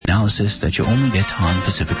analysis that you only get on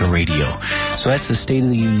Pacifica Radio. So that's the State of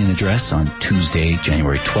the Union address on Tuesday,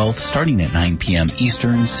 January 12th, starting at 9 p.m.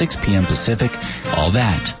 Eastern, 6 p.m. Pacific. All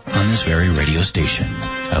that on this very radio station.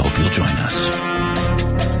 I hope you'll join us.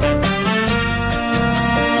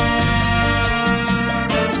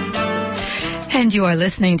 And you are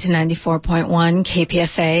listening to 94.1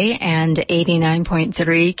 KPFA and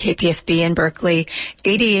 89.3 KPFB in Berkeley,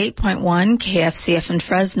 88.1 KFCF in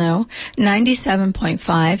Fresno, 97.5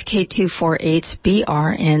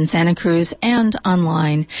 K248BR in Santa Cruz, and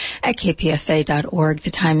online at kpfa.org.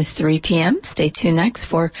 The time is 3 p.m. Stay tuned next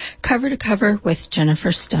for Cover to Cover with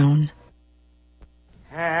Jennifer Stone.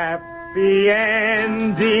 Happy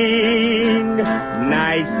ending,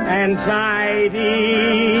 nice and tidy.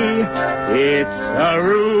 It's a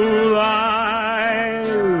rule I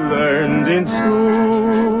learned in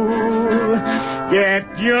school.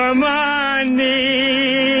 Get your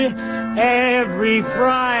money every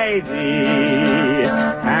Friday.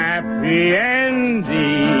 Happy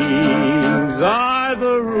endings are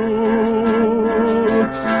the rule.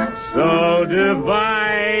 So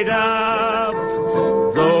divide up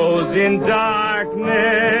those in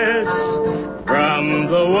darkness from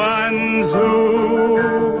the ones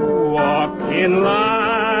who walk in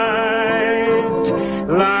light.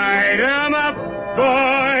 Light 'em up,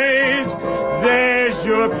 boys, there's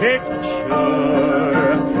your picture.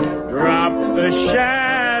 Drop the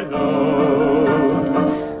shadows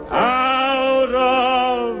out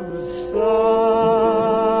of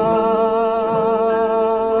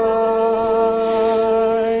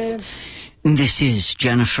sight. This is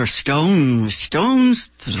Jennifer Stone with Stone's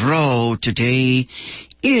Throw. Today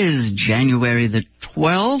is January the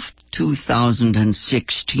 12th,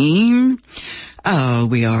 2016.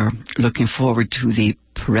 We are looking forward to the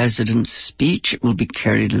President's speech. It will be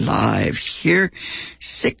carried live here,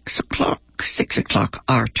 6 o'clock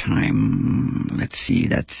our time. Let's see,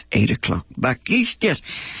 that's 8 o'clock back east. Yes,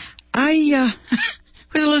 I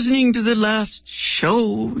was listening to the last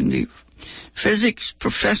show, and the physics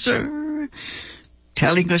professor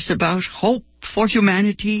telling us about hope for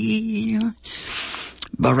humanity.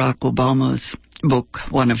 Barack Obama's book,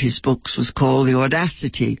 one of his books, was called The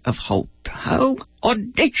Audacity of Hope. How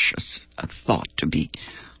audacious a thought to be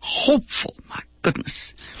hopeful. My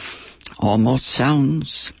goodness. Almost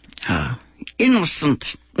sounds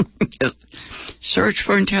innocent. Search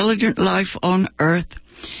for intelligent life on Earth.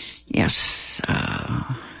 Yes,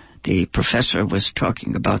 the professor was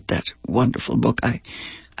talking about that wonderful book. I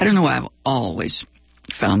don't know, I've always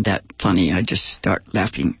found that funny. I just start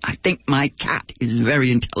laughing. I think my cat is very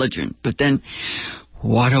intelligent, but then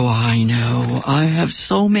what do I know? I have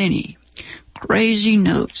so many crazy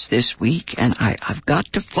notes this week, and I've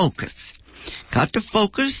got to focus. Got to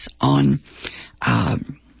focus on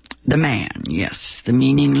the man. Yes, the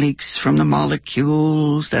meaning leaks from the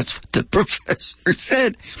molecules. That's what the professor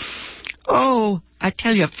said. Oh, I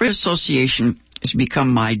tell you, free association has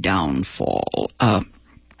become my downfall.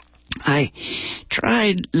 I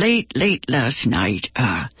tried late last night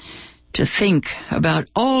to think about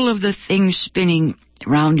all of the things spinning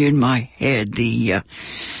around in my head, the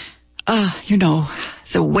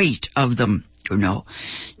weight of them,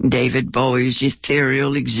 David Bowie's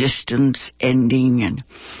ethereal existence ending, and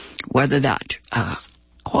whether that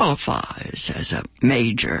qualifies as a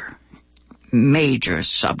major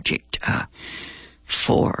subject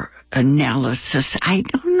for analysis. I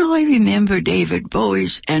don't know. I remember David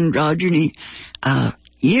Bowie's androgyny.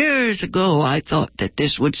 Years ago, I thought that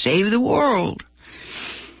this would save the world.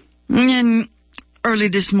 And then early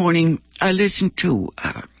this morning, I listened to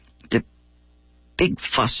the big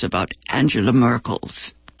fuss about Angela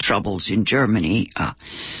Merkel's troubles in Germany. How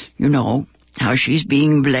she's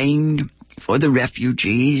being blamed for the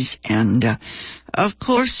refugees, and of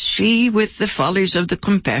course she, with the follies of the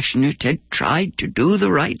compassionate, had tried to do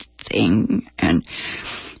the right thing, and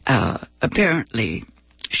apparently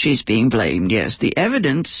she's being blamed. Yes, the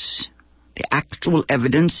actual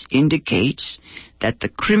evidence indicates that the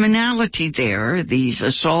criminality there, these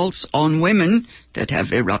assaults on women that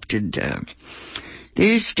have erupted,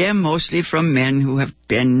 these stem mostly from men who have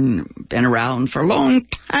been around for a long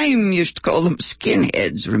time. Used to call them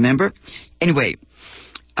skinheads, remember? Anyway,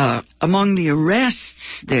 among the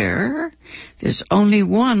arrests there's only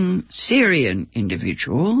one Syrian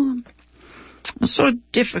individual. It's so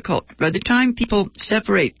difficult. By the time people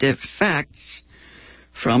separate the facts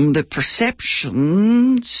from the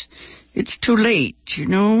perceptions, it's too late,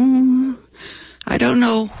 I don't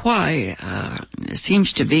know why. There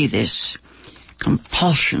seems to be this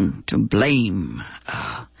compulsion to blame,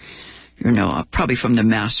 probably from the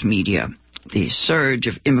mass media. The surge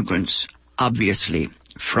of immigrants obviously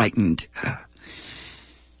frightened.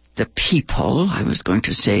 The people, I was going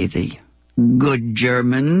to say the good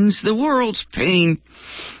Germans, the world's pain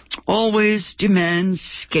always demands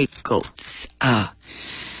scapegoats. I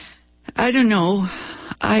don't know.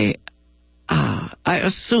 I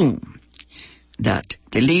assume that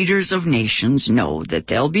the leaders of nations know that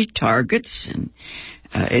there'll be targets, and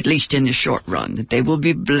at least in the short run, that they will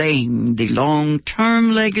be blamed. The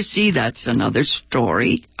long-term legacy, that's another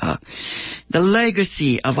story. The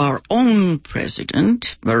legacy of our own president,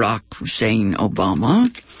 Barack Hussein Obama,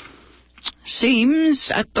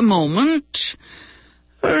 seems at the moment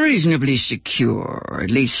reasonably secure, at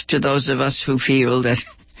least to those of us who feel that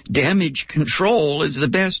damage control is the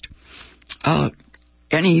best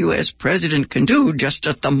any U.S. president can do just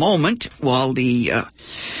at the moment while the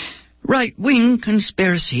right-wing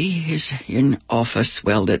conspiracy is in office.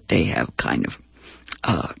 Well, that they have kind of,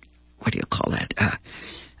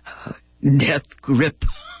 death grip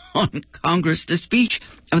on Congress. The speech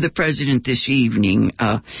of the president this evening,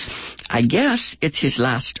 I guess it's his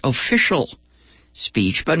last official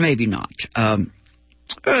speech, but maybe not.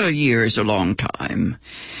 A year is a long time.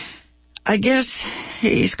 I guess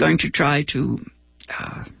he's going to try to,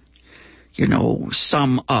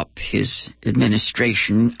 sum up his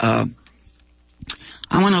administration. I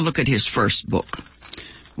want to look at his first book.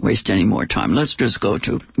 Waste any more time. Let's just go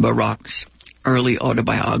to Barack's early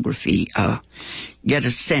autobiography, get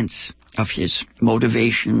a sense of his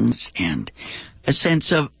motivations and a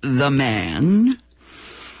sense of the man.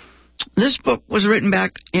 This book was written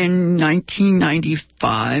back in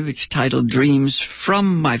 1995. It's titled Dreams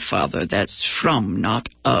from My Father. That's from, not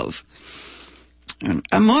of. And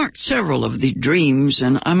I marked several of the dreams,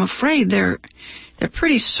 and I'm afraid they're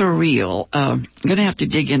pretty surreal. I'm going to have to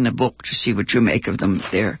dig in the book to see what you make of them.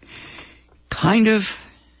 They're kind of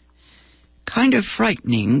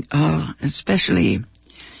frightening, especially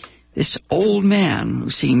this old man who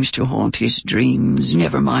seems to haunt his dreams.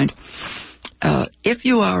 Never mind. If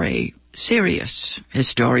you are a serious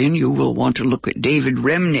historian, you will want to look at David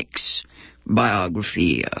Remnick's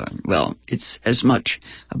biography. It's as much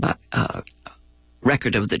about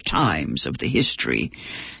record of the times, of the history,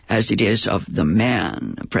 as it is of the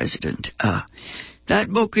man, the president. That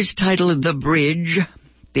book is titled The Bridge,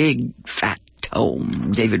 big, fat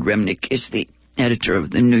tome. David Remnick is the editor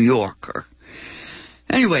of The New Yorker.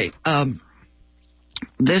 Anyway,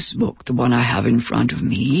 this book, the one I have in front of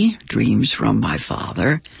me, Dreams from My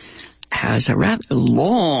Father, has a rather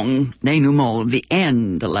long denouement. The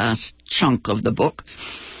end, the last chunk of the book,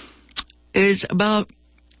 is about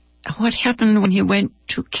what happened when he went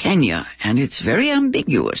to Kenya, and it's very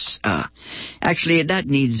ambiguous. Actually, that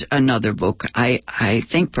needs another book. I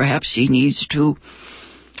think perhaps he needs to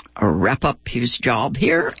wrap up his job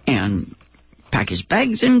here and pack his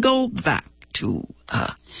bags and go back to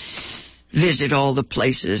visit all the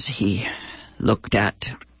places he looked at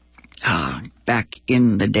back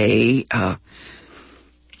in the day. I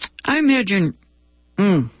imagine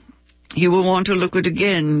he will want to look at it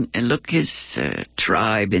again and look his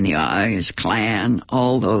tribe in the eye, his clan,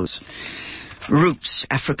 all those roots,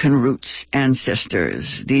 African roots,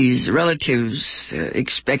 ancestors. These relatives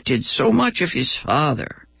expected so much of his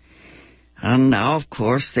father. And now, of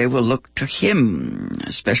course, they will look to him,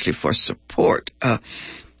 especially for support.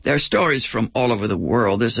 There are stories from all over the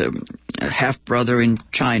world. There's a half-brother in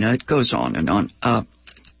China. It goes on and on.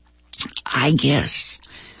 I guess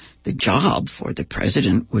the job for the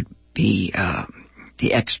president would be,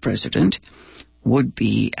 the ex-president, would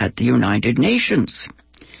be at the United Nations.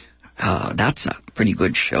 That's a pretty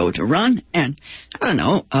good show to run. And, I don't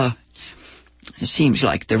know, it seems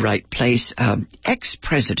like the right place.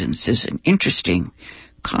 Ex-presidents is an interesting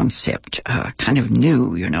concept, kind of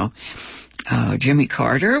new, Jimmy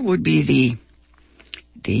Carter would be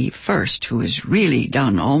the first who has really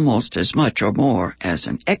done almost as much or more as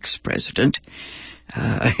an ex-president.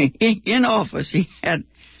 In office, he had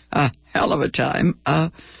a hell of a time.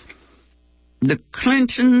 The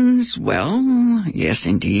Clintons, well, yes,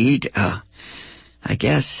 indeed. I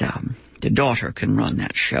guess the daughter can run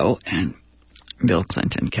that show, and Bill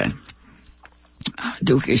Clinton can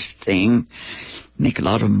do his thing, make a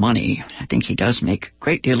lot of money. I think he does make a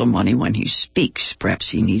great deal of money when he speaks. Perhaps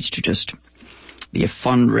he needs to just be a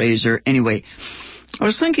fundraiser. Anyway, I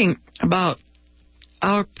was thinking about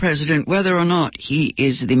our president, whether or not he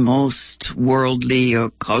is the most worldly or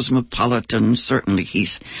cosmopolitan. Certainly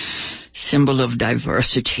he's symbol of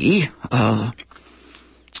diversity.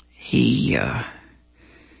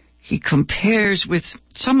 He compares with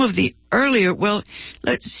some of the earlier, well,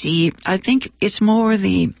 let's see, I think it's more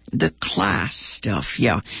the class stuff,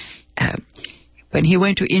 yeah. When he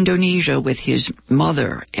went to Indonesia with his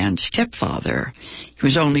mother and stepfather, he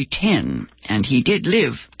was only 10, and he did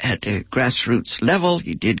live at a grassroots level.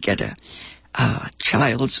 He did get a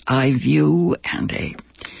child's eye view and a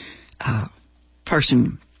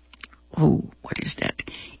person who,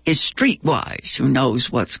 is streetwise, who knows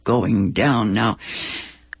what's going down. Now,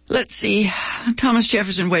 let's see. Thomas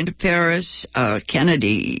Jefferson went to Paris.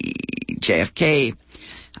 Kennedy, JFK,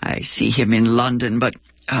 I see him in London, but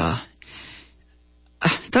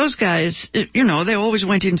those guys, they always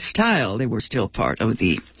went in style. They were still part of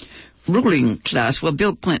the ruling class. Well,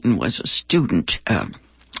 Bill Clinton was a student. I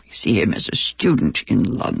see him as a student in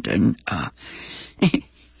London.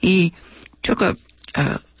 He took a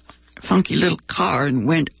funky little car and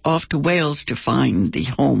went off to Wales to find the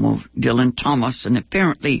home of Dylan Thomas, and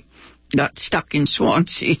apparently got stuck in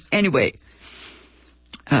Swansea. Anyway,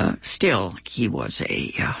 still, he was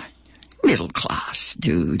a middle-class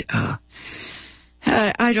dude.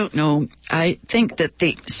 I don't know. I think that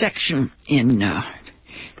the section in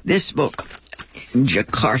this book,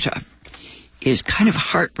 Jakarta, is kind of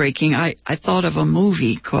heartbreaking. I thought of a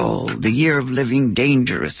movie called The Year of Living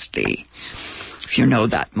Dangerously. If you know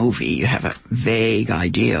that movie, you have a vague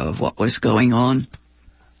idea of what was going on.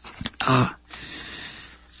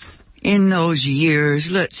 In those years,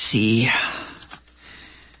 let's see.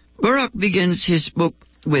 Barack begins his book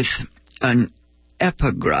with an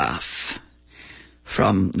epigraph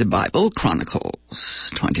from the Bible,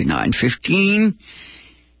 Chronicles 29:15.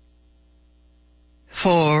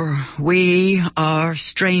 For we are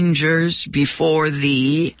strangers before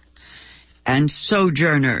thee and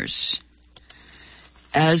sojourners,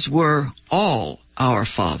 as were all our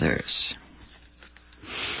fathers.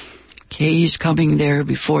 Okay, he's coming there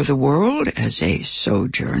before the world as a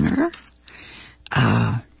sojourner.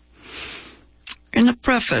 In the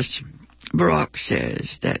preface, Barack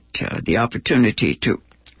says that the opportunity to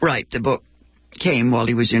write the book came while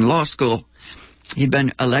he was in law school. He'd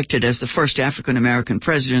been elected as the first African-American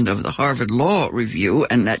president of the Harvard Law Review,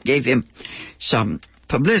 and that gave him some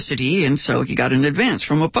publicity, and so he got an advance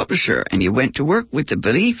from a publisher, and he went to work with the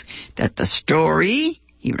belief that the story,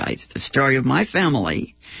 he writes, the story of my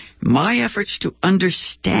family, my efforts to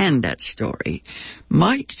understand that story,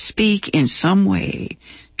 might speak in some way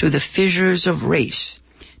to the fissures of race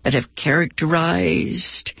that have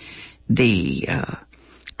characterized the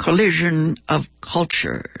collision of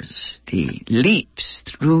cultures, the leaps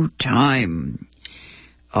through time,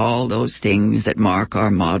 all those things that mark our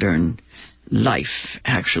modern life.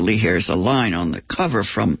 Actually, here's a line on the cover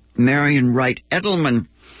from Marion Wright Edelman.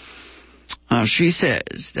 She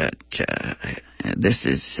says that this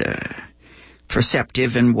is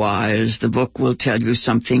perceptive and wise. The book will tell you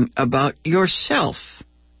something about yourself,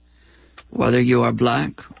 whether you are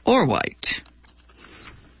black or white.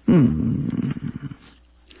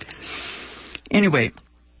 Anyway,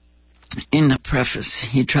 in the preface,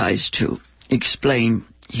 he tries to explain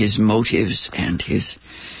his motives and his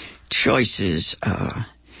choices.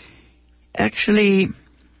 Actually,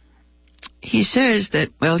 he says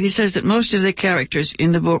that most of the characters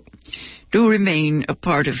in the book do remain a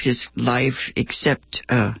part of his life, except,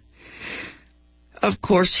 of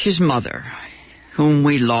course, his mother, whom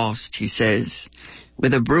we lost, he says,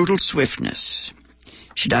 with a brutal swiftness.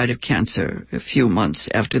 She died of cancer a few months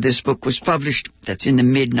after this book was published. That's in the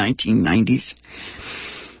mid-1990s.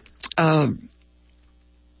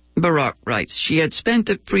 Barack writes, she had spent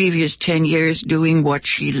the previous 10 years doing what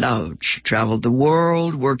she loved. She traveled the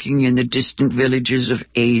world, working in the distant villages of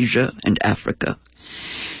Asia and Africa,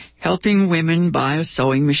 helping women buy a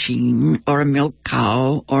sewing machine or a milk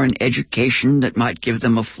cow or an education that might give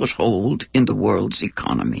them a foothold in the world's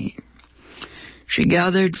economy. She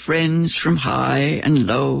gathered friends from high and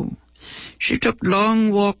low. She took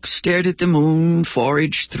long walks, stared at the moon,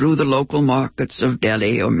 foraged through the local markets of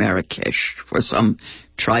Delhi or Marrakesh for some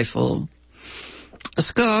trifle, a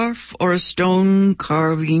scarf or a stone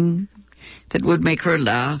carving that would make her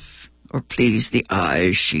laugh or please the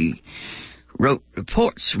eyes. She wrote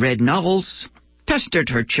reports, read novels, pestered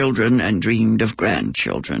her children, and dreamed of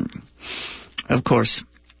grandchildren. Of course,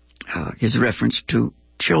 his reference to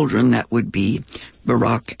children, that would be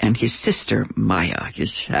Barack and his sister, Maya,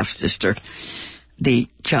 his half-sister, the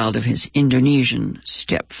child of his Indonesian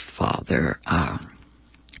stepfather,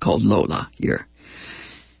 called Lola here.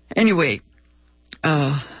 Anyway,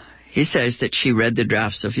 he says that she read the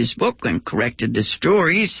drafts of his book and corrected the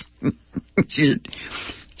stories. She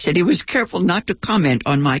said he was careful not to comment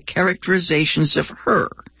on my characterizations of her,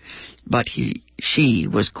 but she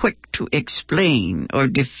was quick to explain or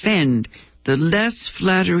defend the less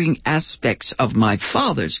flattering aspects of my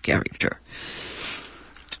father's character.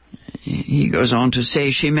 He goes on to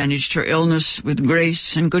say she managed her illness with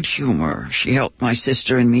grace and good humor. She helped my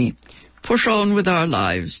sister and me push on with our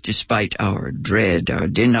lives despite our dread, our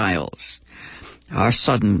denials, our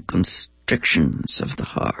sudden constrictions of the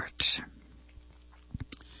heart.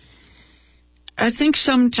 I think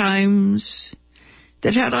sometimes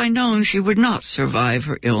that had I known she would not survive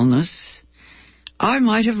her illness, I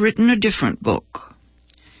might have written a different book.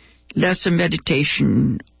 Less a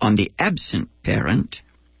meditation on the absent parent,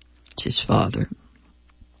 his father.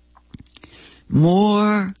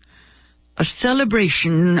 More a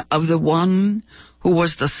celebration of the one who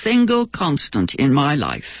was the single constant in my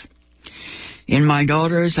life. In my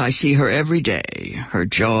daughters, I see her every day, her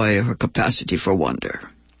joy, her capacity for wonder.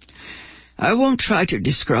 I won't try to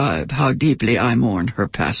describe how deeply I mourn her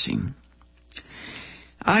passing.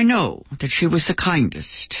 I know that she was the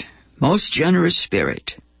kindest, most generous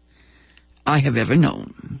spirit I have ever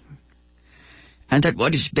known, and that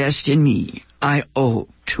what is best in me I owe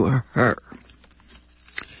to her.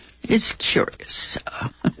 It's curious.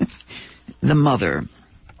 The mother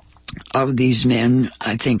of these men,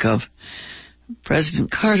 I think of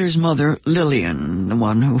President Carter's mother, Lillian, the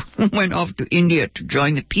one who went off to India to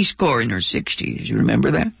join the Peace Corps in her 60s. You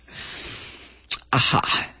remember that?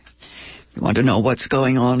 Aha. You want to know what's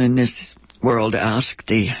going on in this world? Ask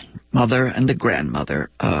the mother and the grandmother.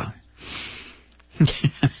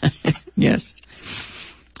 Yes.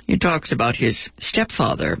 He talks about his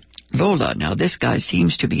stepfather, Lola. Now, this guy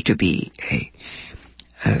seems to be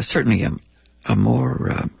certainly a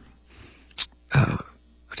more...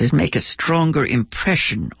 does make a stronger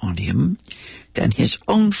impression on him than his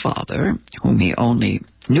own father, whom he only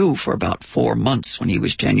knew for about 4 months when he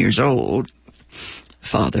was 10 years old.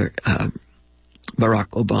 Father Barack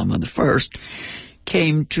Obama the first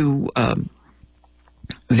came to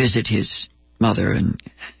visit his mother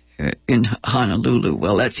in Honolulu.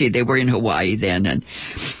 Well, let's see, they were in Hawaii then, and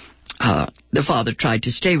the father tried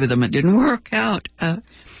to stay with them. It didn't work out.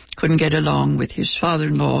 Couldn't get along with his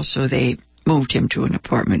father-in-law, so they moved him to an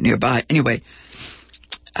apartment nearby. Anyway,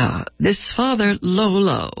 this father,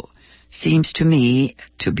 Lolo, seems to me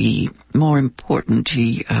to be more important.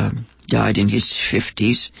 He died in his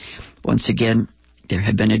 50s. Once again, there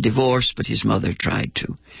had been a divorce, but his mother tried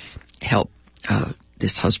to help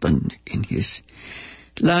this husband in his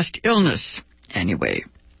last illness. Anyway,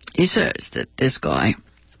 he says that this guy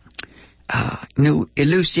knew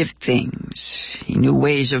elusive things. He knew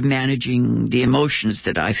ways of managing the emotions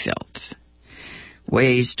that I felt.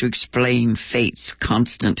 Ways to explain fate's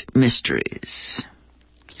constant mysteries.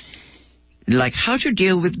 Like how to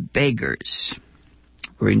deal with beggars.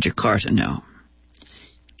 We're in Jakarta now.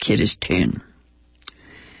 Kid is 10.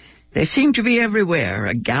 They seem to be everywhere,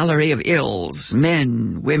 a gallery of ills,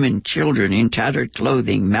 men, women, children in tattered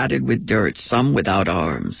clothing, matted with dirt, some without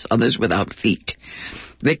arms, others without feet,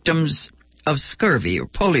 victims of scurvy or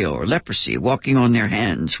polio or leprosy, walking on their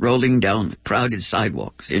hands, rolling down crowded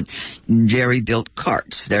sidewalks in jerry-built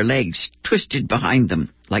carts, their legs twisted behind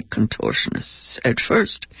them like contortionists. At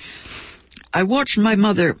first, I watched my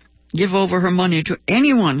mother give over her money to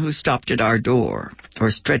anyone who stopped at our door or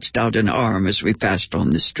stretched out an arm as we passed on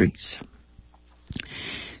the streets.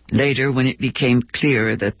 Later, when it became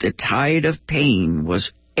clear that the tide of pain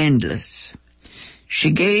was endless,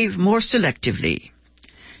 she gave more selectively,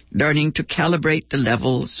 learning to calibrate the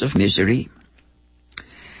levels of misery.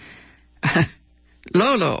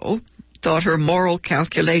 Lolo thought her moral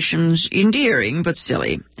calculations endearing but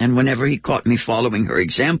silly, and whenever he caught me following her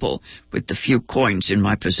example with the few coins in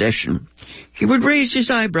my possession, he would raise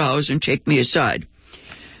his eyebrows and take me aside.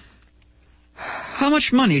 "How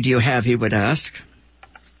much money do you have?" he would ask.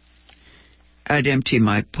 I'd empty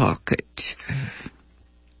my pocket.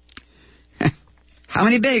 "How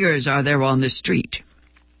many beggars are there on the street?"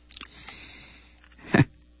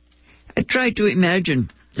 I tried to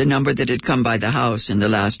imagine the number that had come by the house in the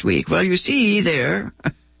last week. Well, you see there.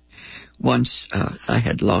 Once I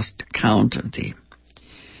had lost count of the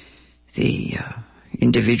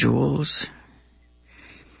individuals.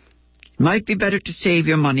 It might be better to save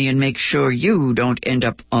your money and make sure you don't end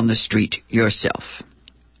up on the street yourself.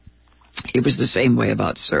 It was the same way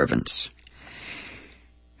about servants.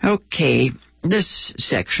 Okay, this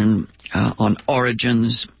section on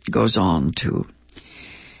origins goes on to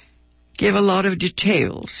give a lot of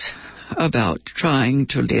details about trying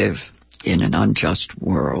to live in an unjust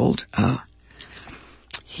world.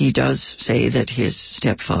 He does say that his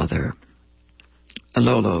stepfather,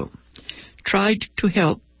 Lolo, tried to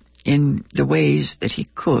help in the ways that he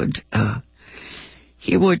could.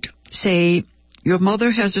 He would say, "Your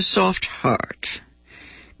mother has a soft heart.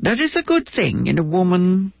 That is a good thing in a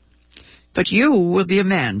woman. But you will be a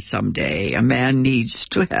man someday. A man needs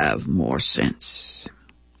to have more sense.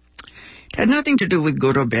 It had nothing to do with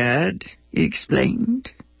good or bad, he explained.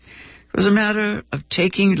 It was a matter of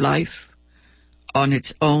taking life on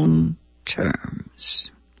its own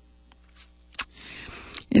terms.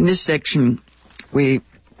 In this section, we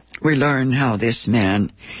learn how this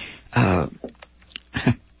man had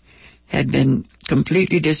been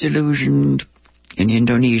completely disillusioned in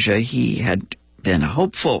Indonesia. He had been a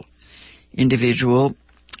hopeful individual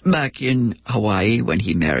back in Hawaii when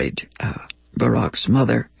he married Barack's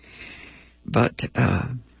mother. But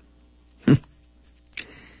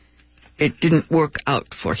it didn't work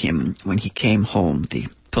out for him when he came home. The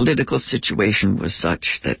political situation was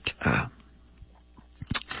such that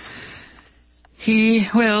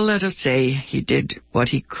let us say he did what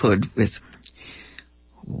he could with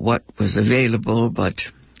what was available, but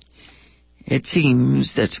it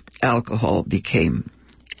seems that alcohol became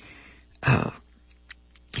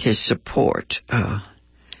his support.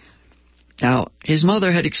 Now, his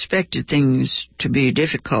mother had expected things to be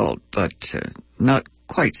difficult, but not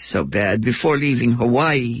quite so bad. Before leaving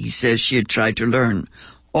Hawaii, he says she had tried to learn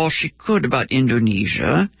all she could about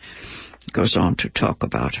Indonesia. He goes on to talk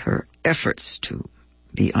about her efforts to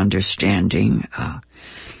be understanding.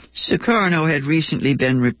 Sukarno had recently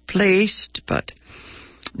been replaced, but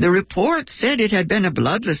the report said it had been a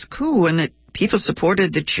bloodless coup and that people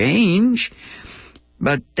supported the change.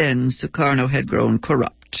 But then Sukarno had grown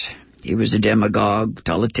corrupt. He was a demagogue,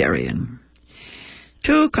 totalitarian,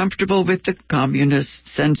 too comfortable with the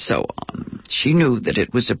communists and so on. She knew that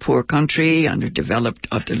it was a poor country, underdeveloped,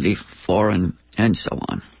 utterly foreign, and so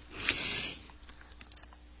on.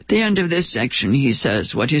 At the end of this section, he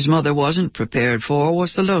says what his mother wasn't prepared for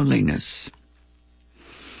was the loneliness.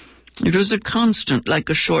 It was a constant, like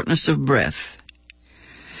a shortness of breath.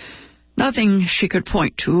 Nothing she could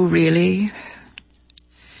point to, really.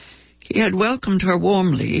 He had welcomed her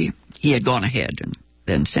warmly. He had gone ahead and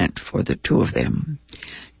then sent for the two of them,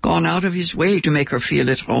 gone out of his way to make her feel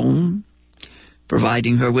at home,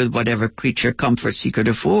 providing her with whatever creature comforts he could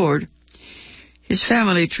afford. His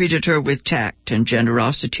family treated her with tact and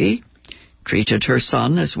generosity, treated her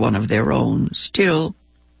son as one of their own. Still,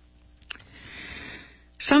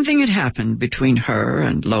 something had happened between her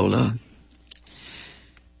and Lola.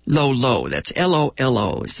 Lolo, that's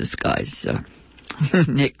L-O-L-O is this guy's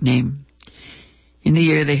nickname. In the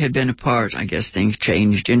year they had been apart, I guess things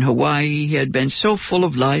changed. In Hawaii, he had been so full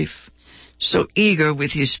of life, so eager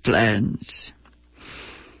with his plans.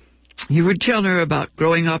 He would tell her about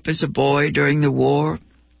growing up as a boy during the war,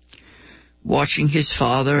 watching his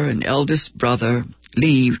father and eldest brother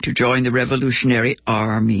leave to join the Revolutionary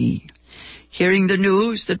Army, hearing the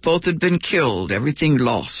news that both had been killed, everything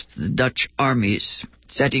lost, the Dutch armies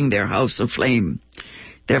setting their house aflame,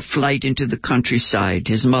 their flight into the countryside,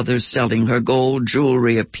 his mother selling her gold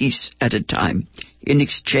jewelry a piece at a time in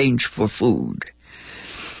exchange for food.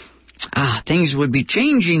 Things would be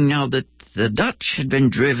changing now that the Dutch had been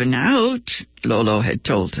driven out, Lolo had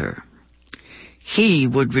told her. He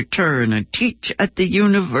would return and teach at the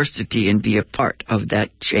university and be a part of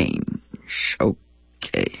that change.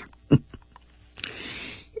 Okay.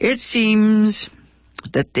 It seems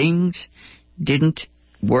that things didn't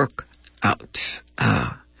work out.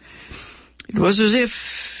 It was as if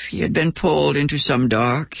he had been pulled into some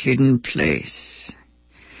dark, hidden place,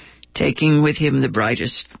 taking with him the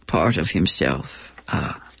brightest part of himself.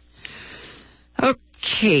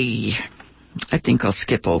 Okay. I think I'll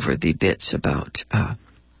skip over the bits about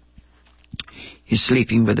his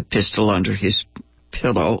sleeping with a pistol under his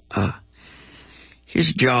pillow.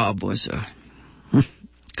 His job was a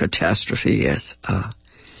catastrophe, yes.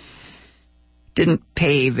 Didn't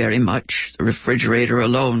pay very much. The refrigerator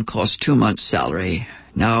alone cost 2 months' salary.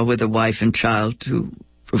 Now with a wife and child to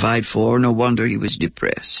provide for, no wonder he was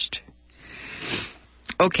depressed.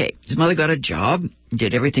 Okay, his mother got a job,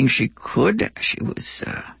 did everything she could. She was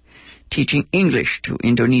teaching English to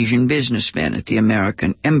Indonesian businessmen at the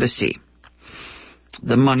American Embassy.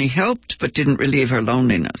 The money helped, but didn't relieve her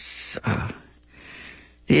loneliness.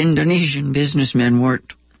 The Indonesian businessmen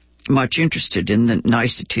weren't much interested in the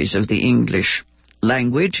niceties of the English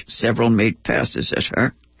language. Several made passes at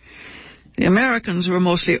her. The Americans were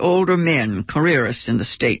mostly older men, careerists in the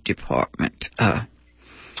State Department.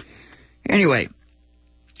 Anyway,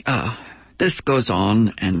 this goes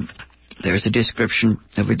on, and there's a description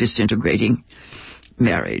of a disintegrating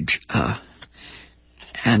marriage.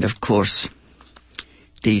 And, of course,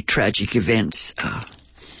 the tragic events.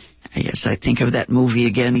 Yes, I think of that movie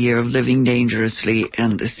again, The Year of Living Dangerously,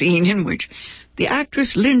 and the scene in which the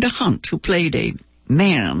actress Linda Hunt, who played a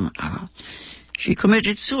man, She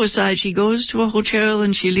committed suicide. She goes to a hotel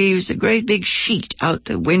and she leaves a great big sheet out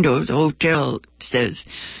the window of the hotel. It says,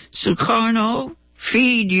 Sukarno,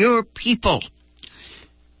 feed your people.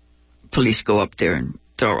 Police go up there and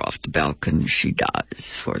throw her off the balcony. She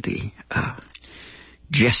dies for the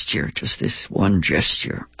gesture, just this one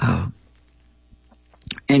gesture.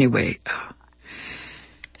 Anyway,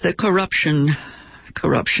 the corruption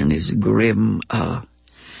is grim.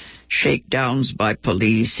 Shakedowns by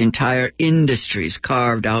police, entire industries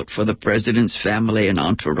carved out for the president's family and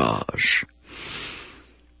entourage.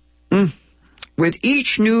 With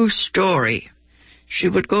each new story, she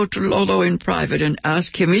would go to Lolo in private and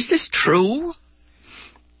ask him, is this true?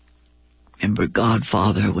 Remember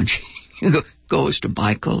Godfather when she goes to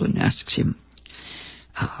Michael and asks him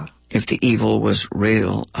if the evil was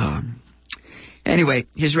real. Anyway,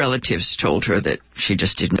 his relatives told her that she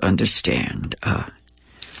just didn't understand.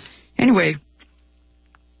 Anyway,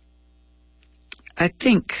 I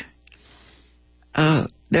think there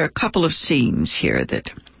are a couple of scenes here that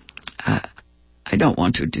I don't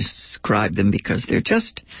want to describe them because they're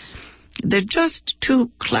just too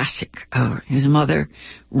classic. His mother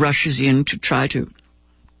rushes in to try to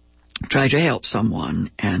help someone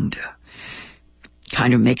and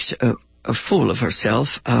kind of makes a fool of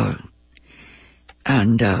herself.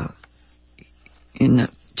 And in the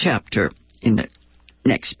chapter, in the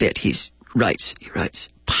next bit, he writes,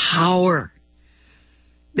 power.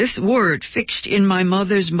 This word fixed in my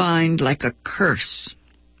mother's mind like a curse.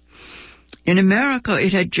 In America,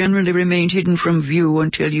 it had generally remained hidden from view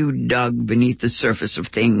until you dug beneath the surface of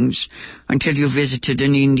things, until you visited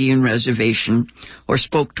an Indian reservation or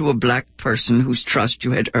spoke to a black person whose trust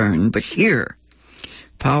you had earned. But here,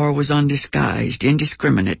 power was undisguised,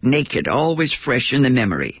 indiscriminate, naked, always fresh in the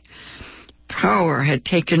memory. Power had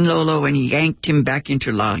taken Lolo and yanked him back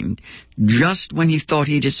into line, just when he thought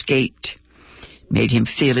he'd escaped. Made him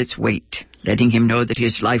feel its weight, letting him know that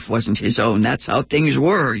his life wasn't his own. That's how things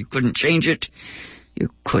were. You couldn't change it. You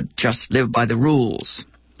could just live by the rules.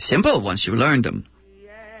 Simple once you learned them.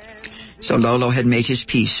 So Lolo had made his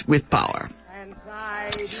peace with power.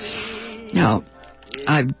 Now,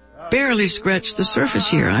 I've barely scratched the surface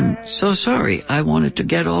here. I'm so sorry. I wanted to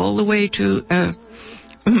get all the way to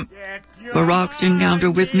Barack's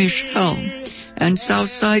encounter with Michelle and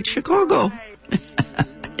Southside Chicago.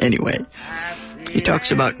 Anyway, he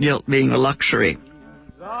talks about guilt being a luxury.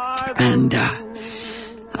 And,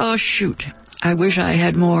 oh shoot, I wish I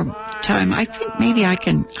had more time. I think maybe I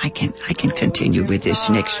can continue with this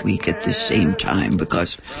next week at the same time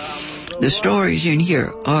because the stories in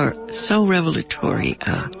here are so revelatory.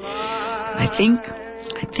 I think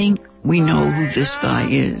we know who this guy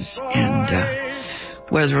is and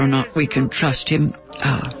whether or not we can trust him.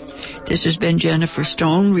 This has been Jennifer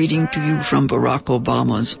Stone reading to you from Barack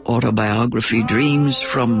Obama's autobiography, Dreams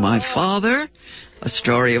from My Father, a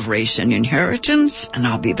story of race and inheritance. And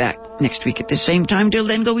I'll be back next week at the same time. Till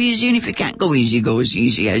then, go easy. And if you can't go easy, go as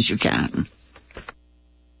easy as you can.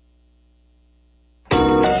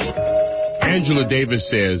 Angela Davis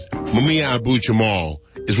says, Mumia Abu-Jamal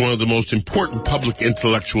is one of the most important public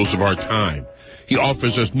intellectuals of our time. He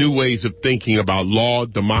offers us new ways of thinking about law,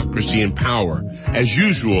 democracy, and power. As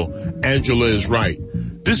usual, Angela is right.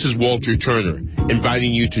 This is Walter Turner,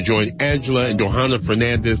 inviting you to join Angela and Johanna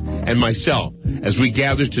Fernandez and myself as we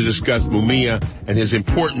gather to discuss Mumia and his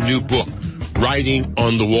important new book, Writing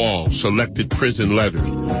on the Wall, Selected Prison Letters.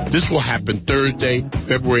 This will happen Thursday,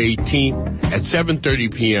 February 18th at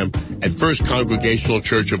 7:30 p.m. at First Congregational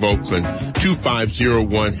Church of Oakland,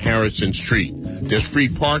 2501 Harrison Street. There's free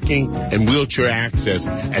parking and wheelchair access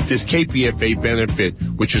at this KPFA benefit,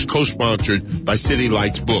 which is co-sponsored by City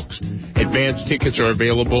Lights Books. Advance tickets are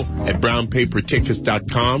available at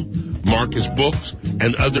brownpapertickets.com, Marcus Books,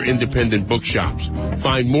 and other independent bookshops.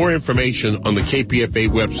 Find more information on the KPFA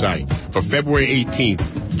website for February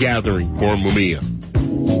 18th, Gathering for Mumia.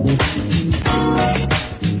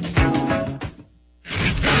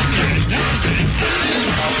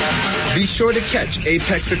 Be sure to catch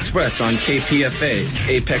Apex Express on KPFA.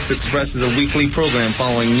 Apex Express is a weekly program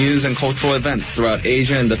following news and cultural events throughout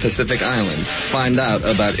Asia and the Pacific Islands. Find out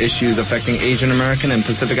about issues affecting Asian American and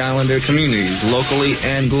Pacific Islander communities locally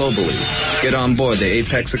and globally. Get on board the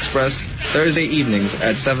Apex Express Thursday evenings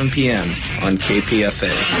at 7 p.m. on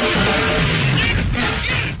KPFA.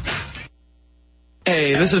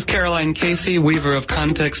 Hey, this is Caroline Casey, weaver of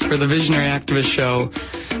context for the Visionary Activist Show,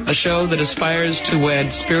 a show that aspires to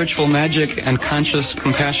wed spiritual magic and conscious,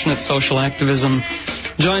 compassionate social activism.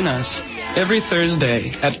 Join us every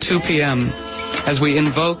Thursday at 2 p.m. as we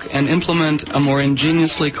invoke and implement a more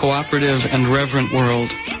ingeniously cooperative and reverent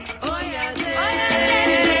world.